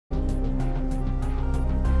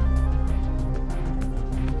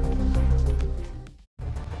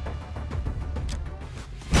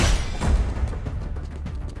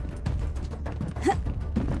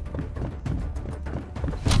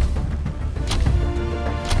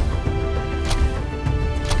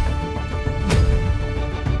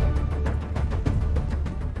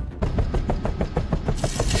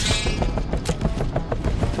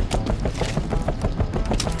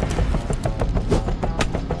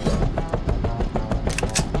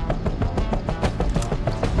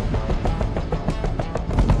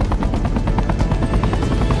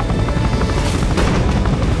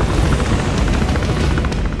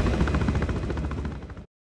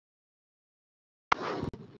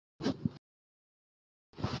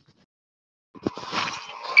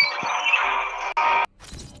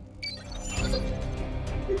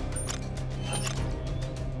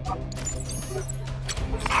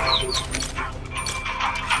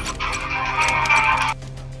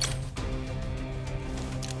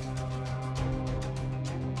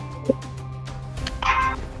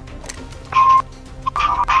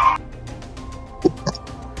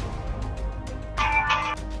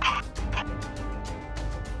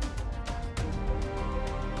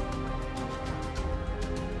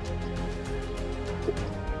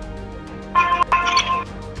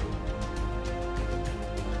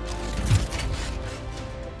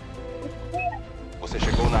Você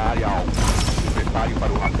chegou na área alta. Se prepare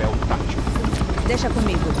para o rapel tático. Deixa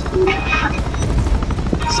comigo.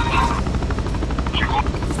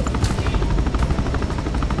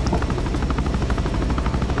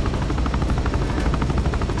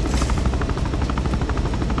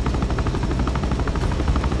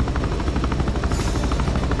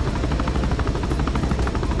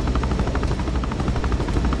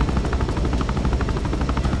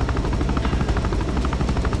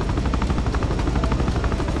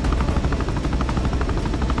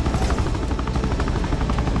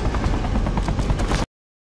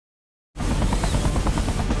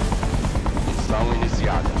 Missão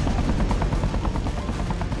iniciada.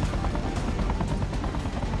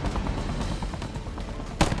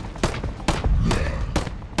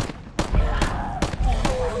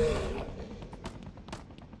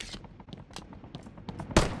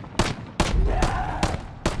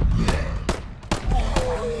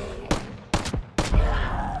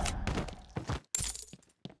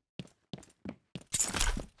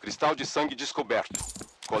 Cristal de sangue descoberto.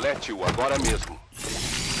 Colete-o agora mesmo.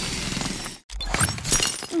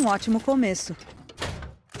 Um ótimo começo.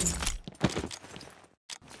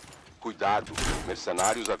 Cuidado,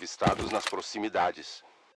 mercenários avistados nas proximidades.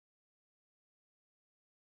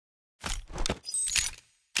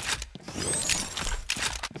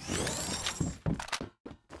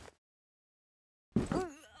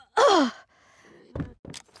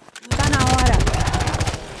 Tá na hora.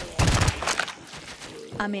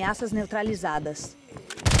 Ameaças neutralizadas.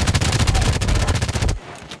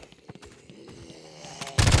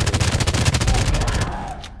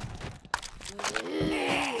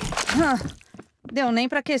 Deu nem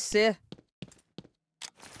pra aquecer.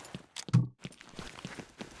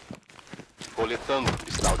 Coletando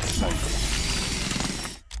cristal de sangue.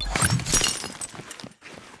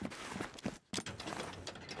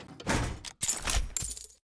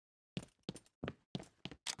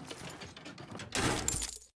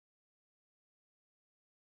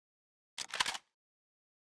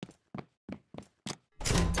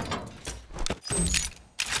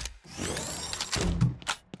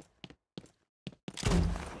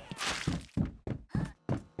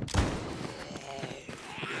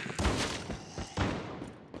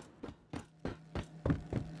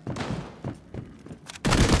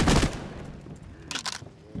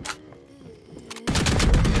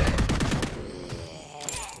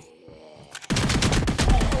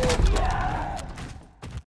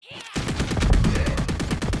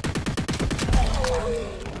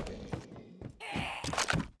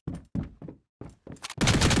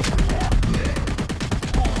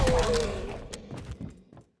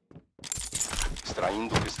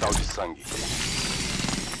 Extraindo cristal de sangue.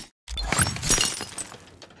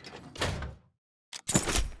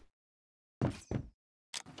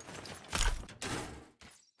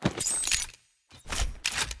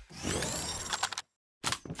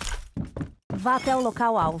 Vá até o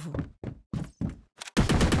local alvo.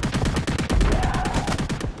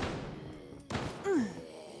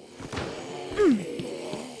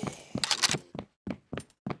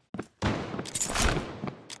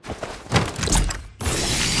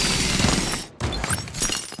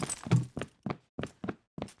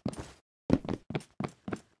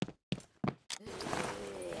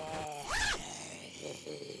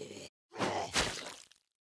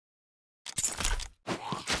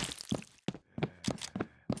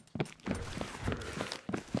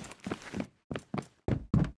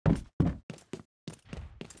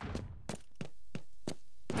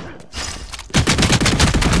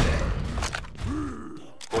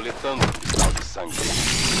 Coletando cristal de sangue.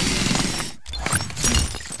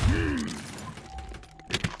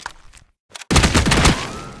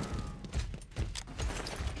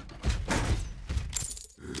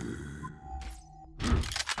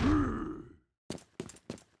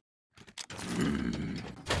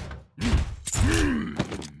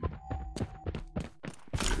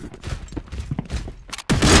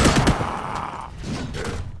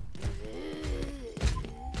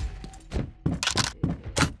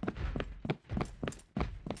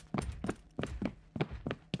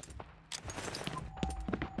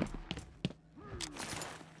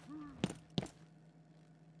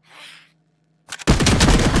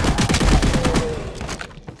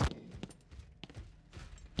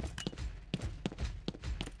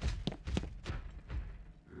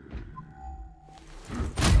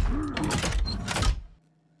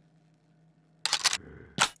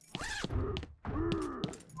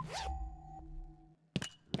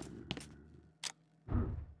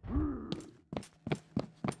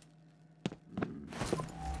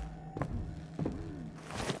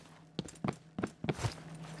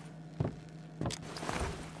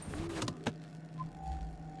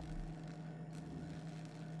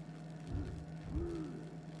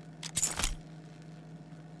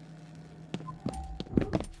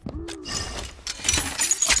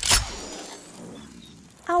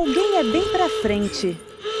 é bem pra frente.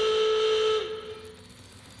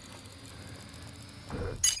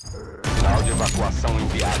 Sinal de evacuação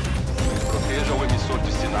enviado. Proteja o emissor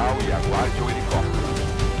de sinal e aguarde o helicóptero.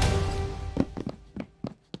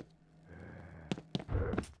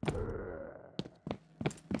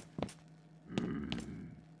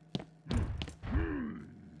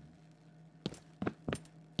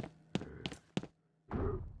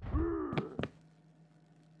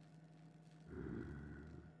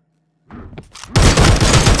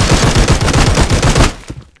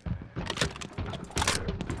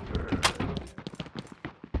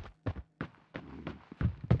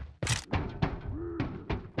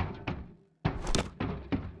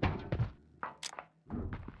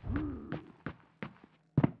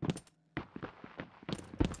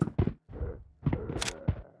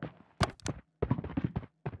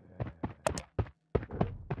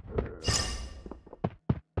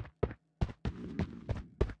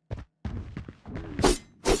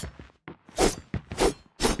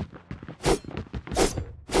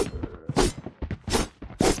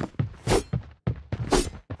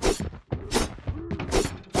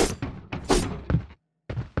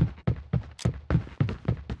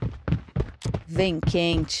 Vem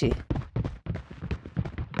quente.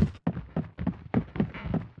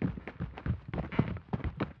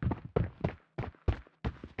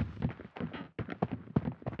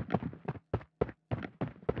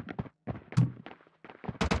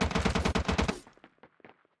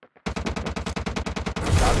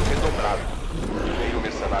 Cuidado redobrado. O primeiro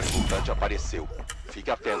mercenário mutante apareceu. Fique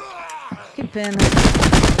atento. Que pena.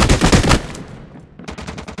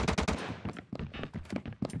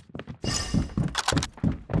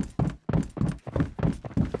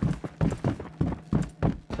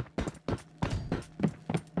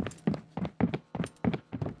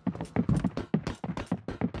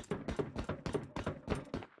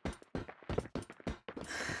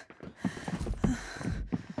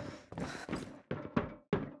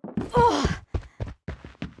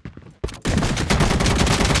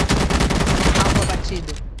 Alvo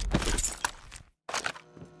abatido.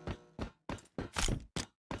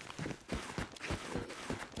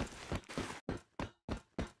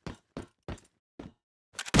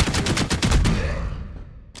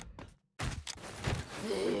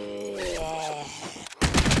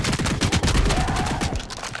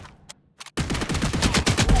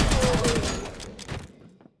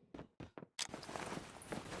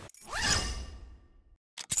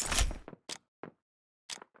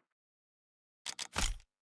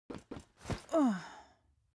 Ah!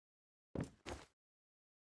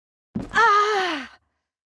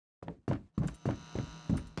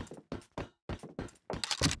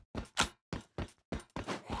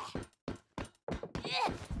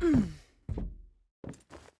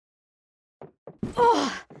 Oh!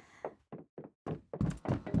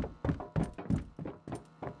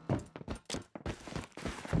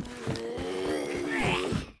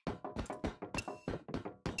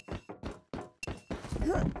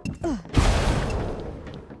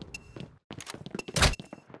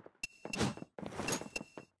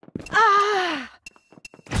 Ah!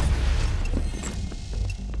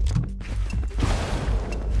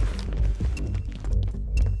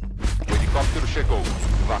 O helicóptero chegou.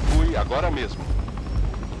 Evacue agora mesmo.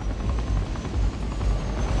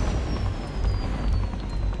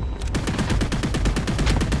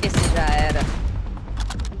 Esse já era.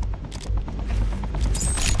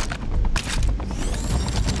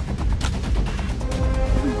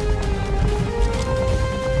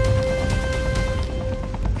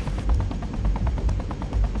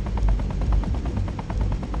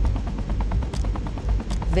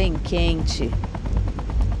 Vem quente.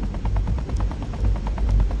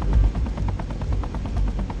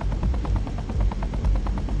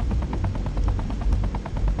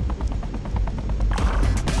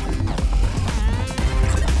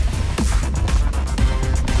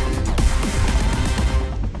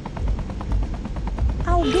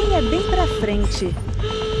 Alguém é bem pra frente.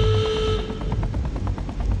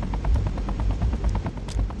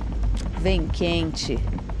 Vem quente.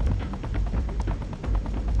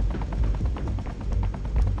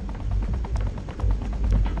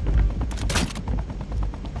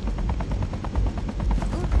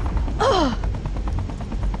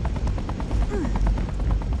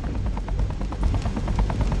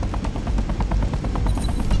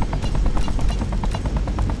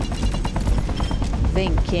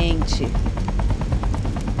 Vem quente.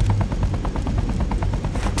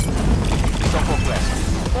 Missão completa.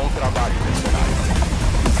 Bom trabalho, mercenário.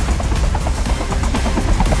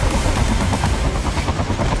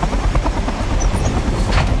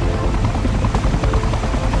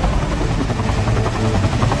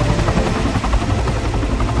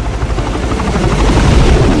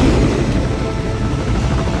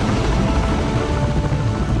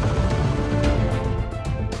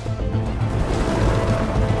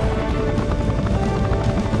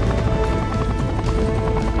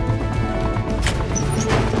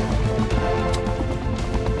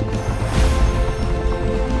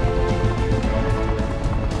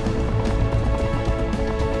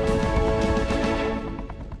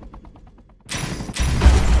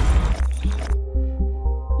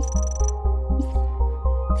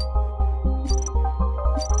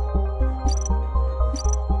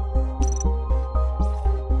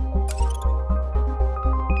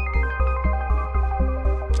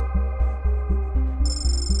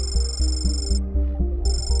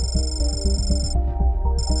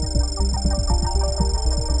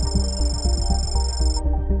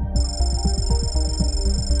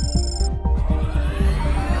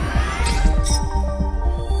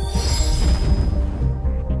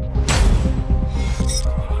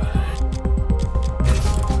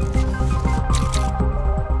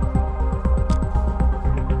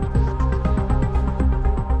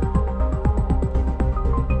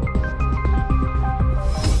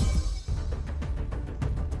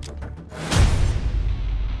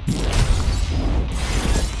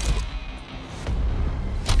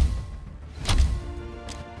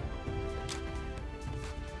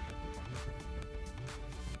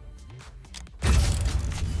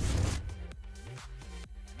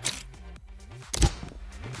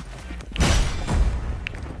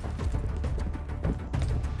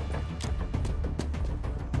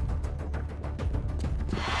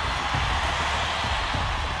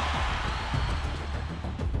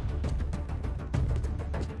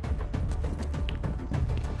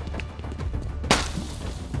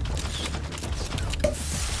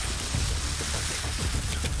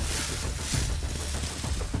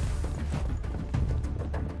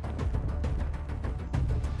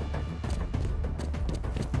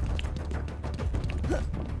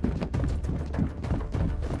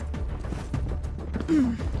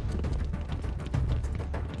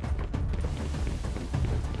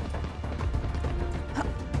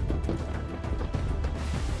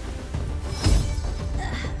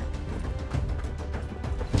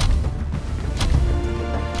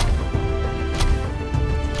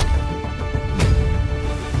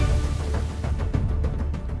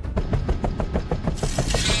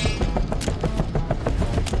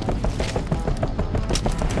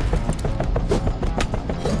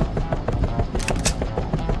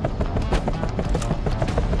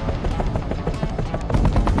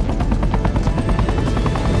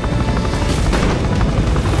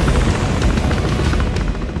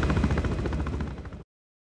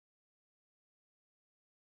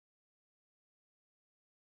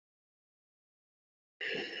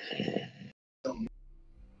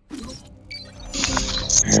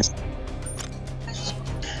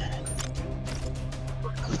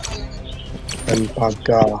 me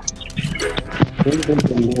pagar.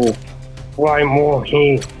 Tudo vai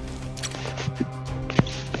morrer.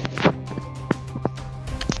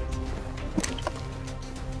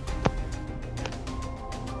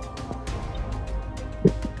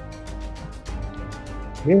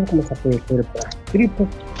 Eu vou começar a pôr para tripa,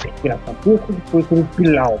 tirar essa boca, depois por um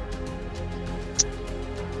pilau.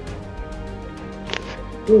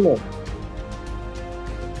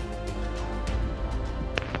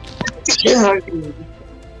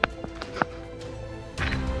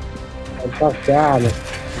 Tá caro,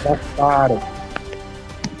 tá caro.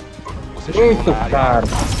 Muito caro.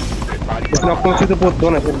 Eu não consigo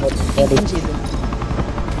botar naquele Entendido.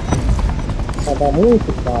 Tá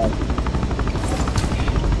muito caro.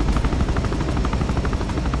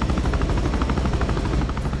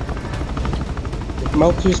 Mas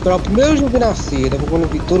eu preciso esperar o primeiro jogo nascer. Daí quando eu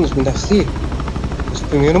vi todos nascer, o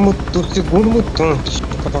segundo mutante.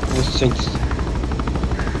 Vou acabar com vocês.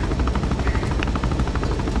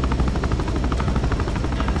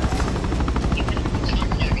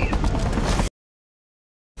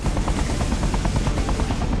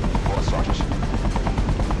 Boa sorte.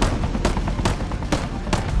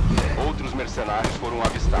 Outros mercenários foram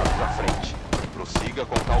avistados à frente. Prossiga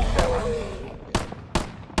com cautela.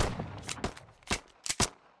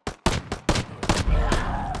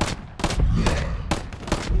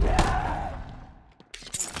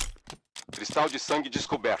 Cristal de sangue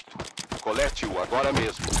descoberto. Colete-o agora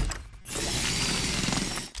mesmo.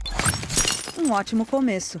 Um ótimo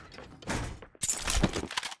começo.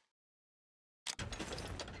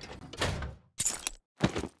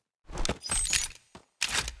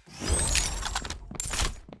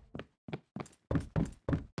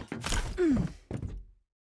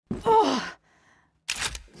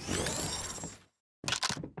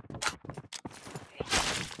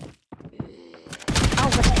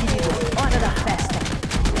 Alvo adquirido. Hora da festa.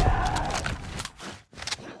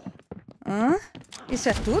 Hã? Isso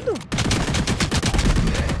é tudo?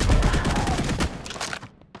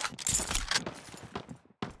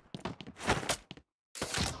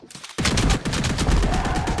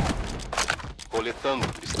 Coletando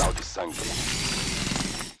cristal de sangue.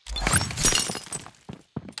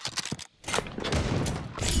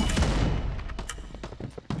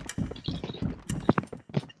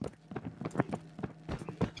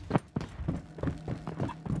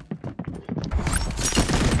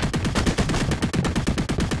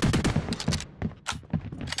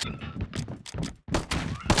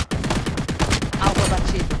 Alvo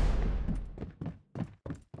abatido.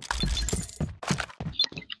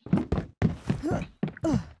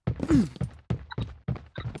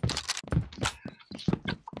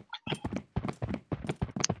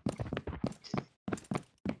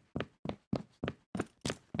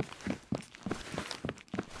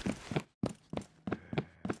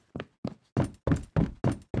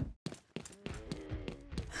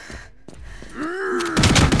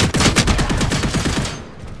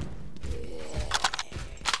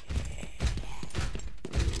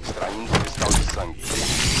 Extraindo cristal de sangue.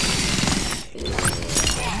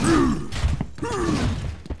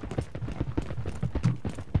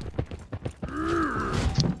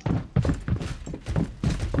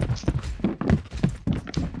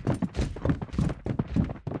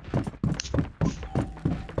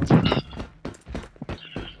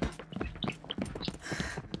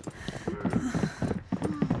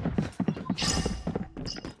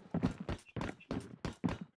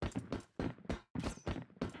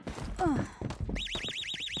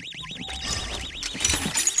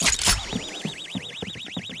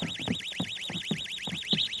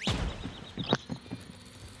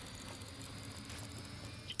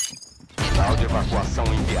 Sinal de evacuação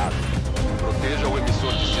enviado. Proteja o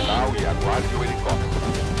emissor de sinal e aguarde o helicóptero.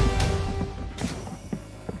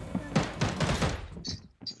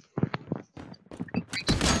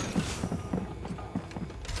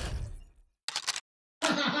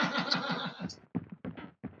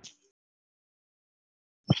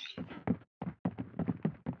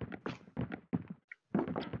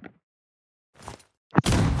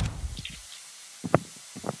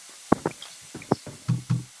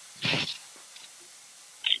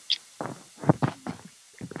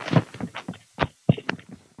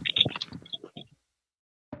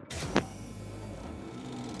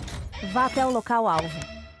 Vá até o local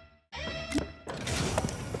alvo.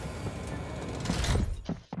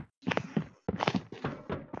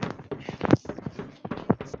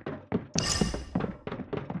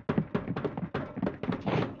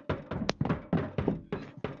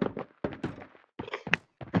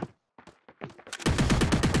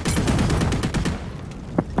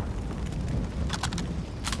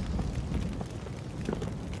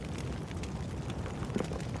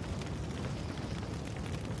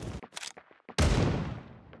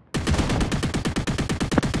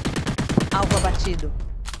 abatido.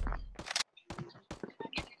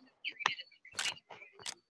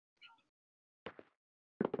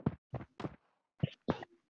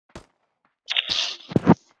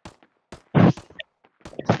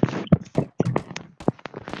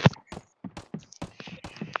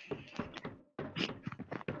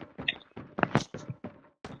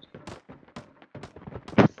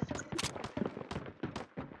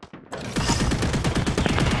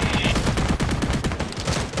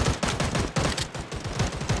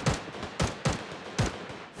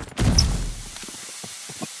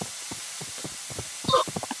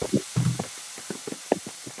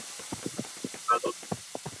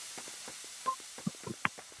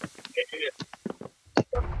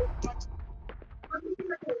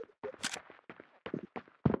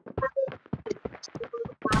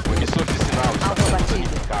 O emissor de sinal está Alvo sendo abatido.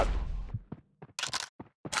 danificado.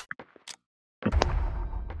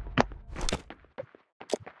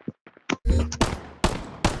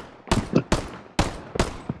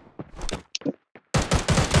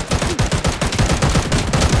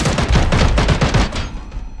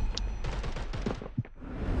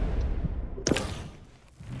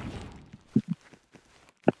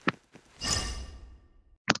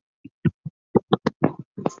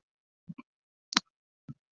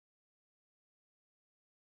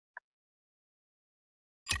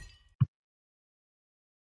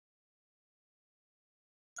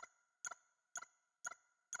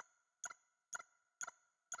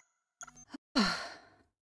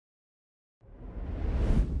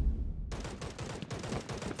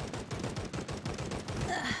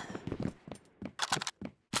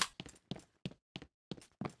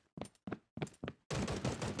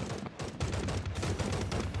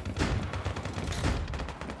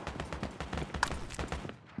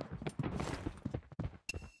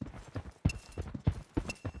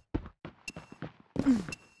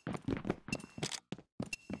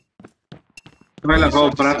 Vai O levar emissor o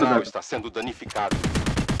de prato sinal da... está sendo danificado.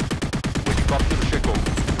 O helicóptero chegou.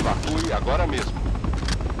 Evacue agora mesmo.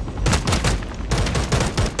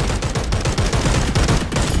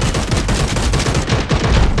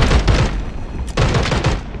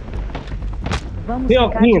 Vamos Meu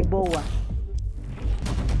ficar de filho. boa.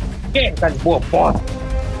 Quem tá de boa porta?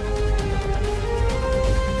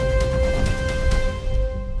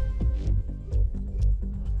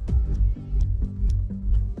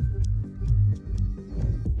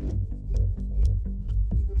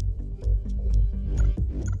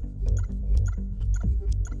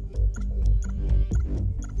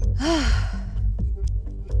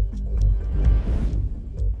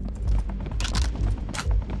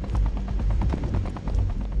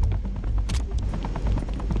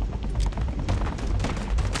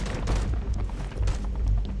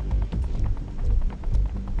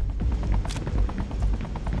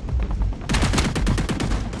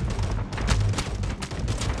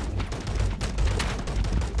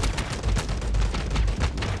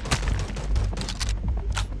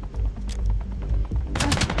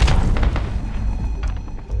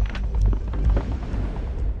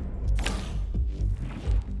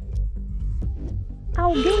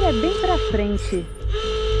 Alguém é bem pra frente.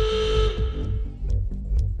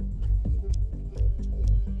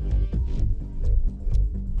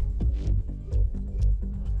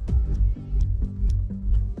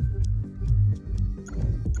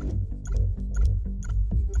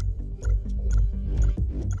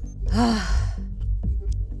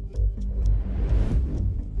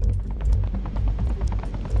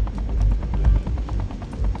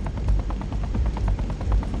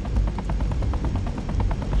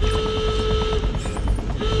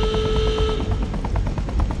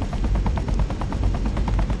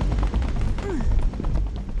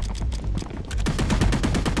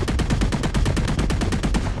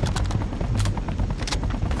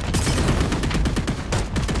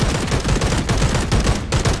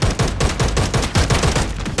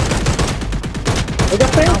 Chega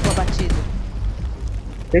perto, Alvo abatido.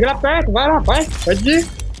 chega perto, vai lá, vai. Pode ir.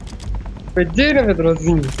 Pode ir, né,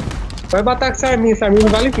 Pedrozinho? Vai bater com essa arminha não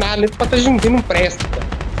vale nada, nem pra tá juntinho, não presta.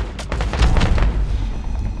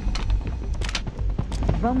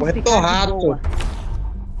 Vamos Morre ficar de torrado. boa.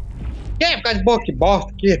 Que é por causa de boa que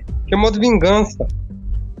bosta aqui? Que é modo vingança.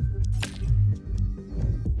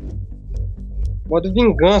 Modo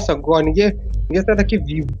vingança agora, ninguém sai daqui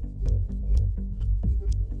vivo.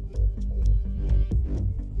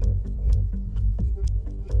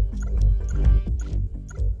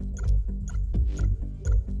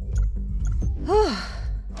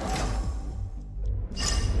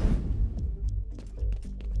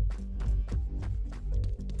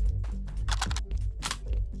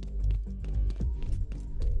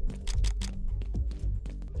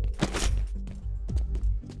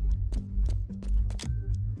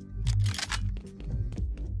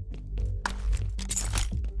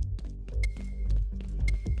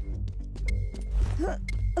 A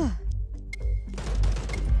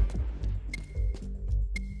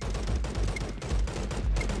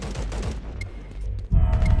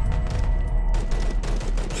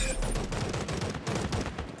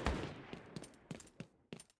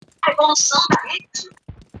evolução da rede.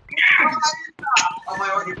 A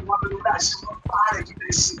maior reforma do Brasil não para de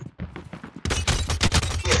crescer.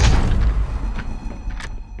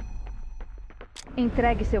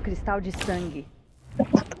 Entregue seu cristal de sangue.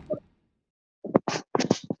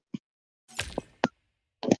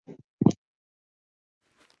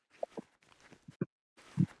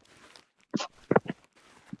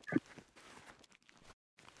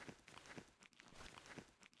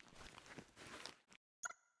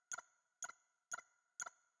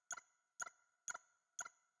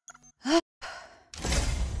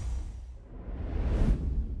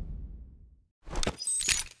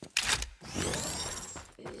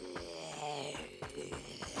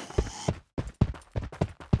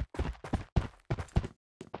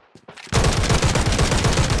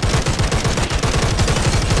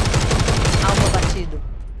 Alvo abatido.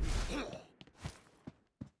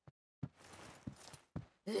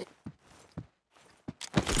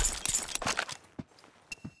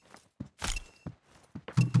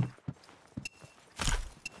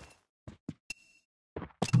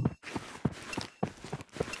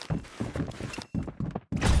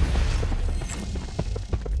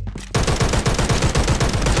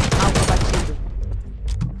 Alvo abatido.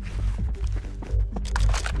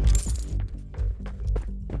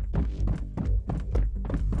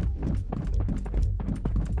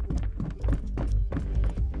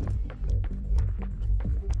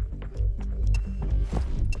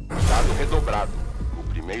 Dado redobrado. O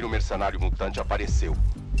primeiro mercenário mutante apareceu.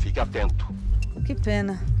 Fique atento. Que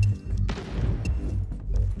pena.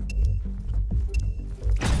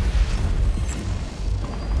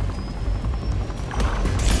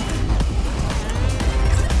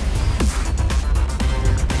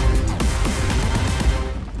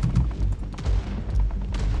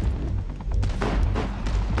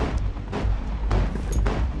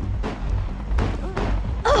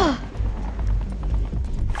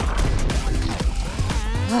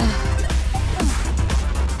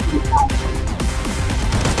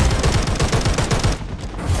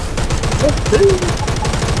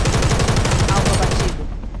 Alvo abatido.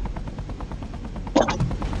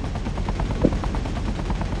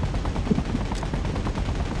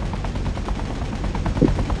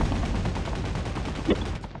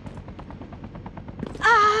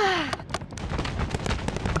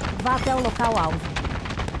 Vá até o local alvo.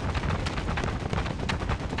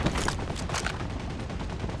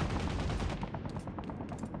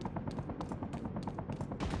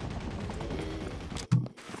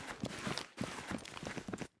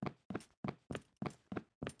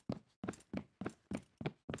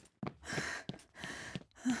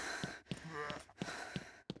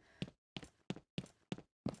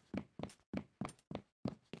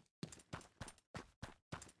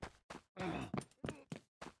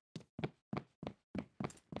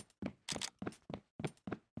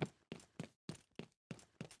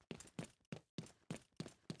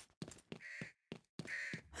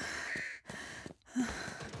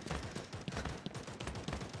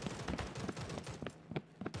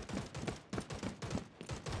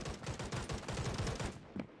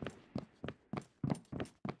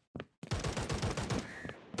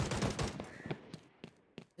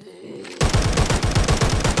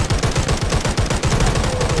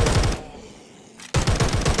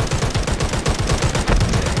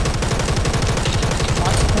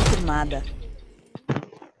 Morte confirmada.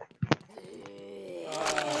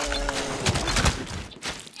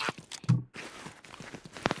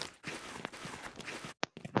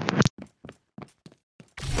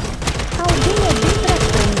 Alguém é bem pra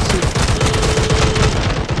frente.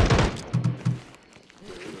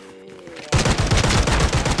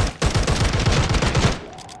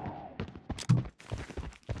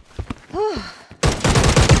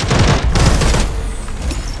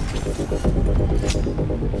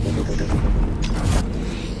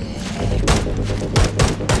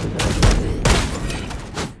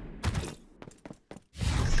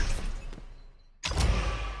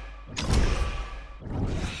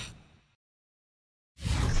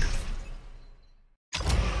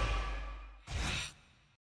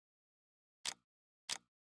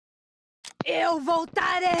 Eu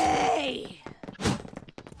voltarei!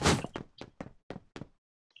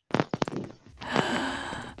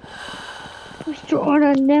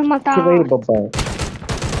 Hora de matar. Tira aí, papai.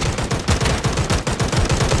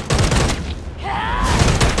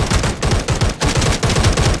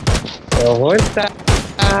 Eu vou entrar.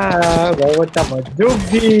 Ah, agora tá bom.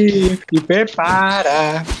 Zumbi, se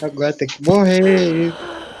prepara. Agora tem que morrer.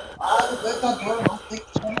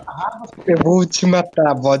 Eu vou te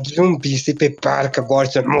matar, bode zumbi. Se prepara que agora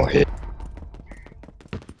você vai morrer.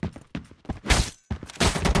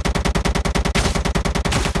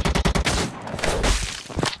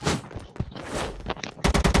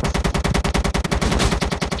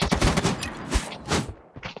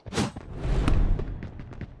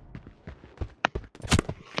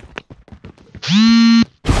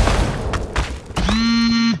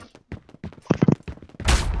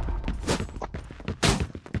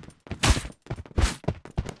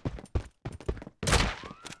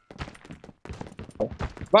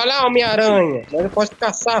 Vai lá, Homem-Aranha. Mas eu posso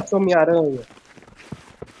caçar, seu Homem-Aranha.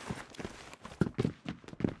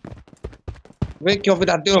 Vem que é o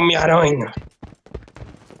verdadeiro Homem-Aranha.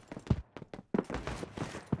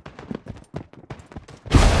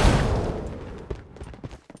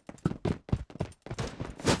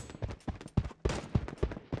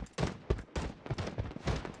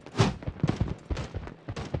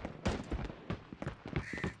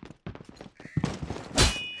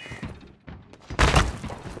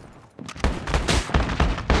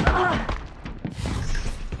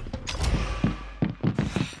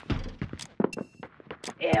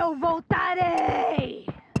 Eu voltarei!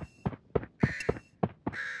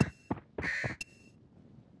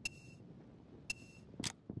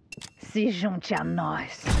 Se junte a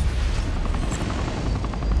nós.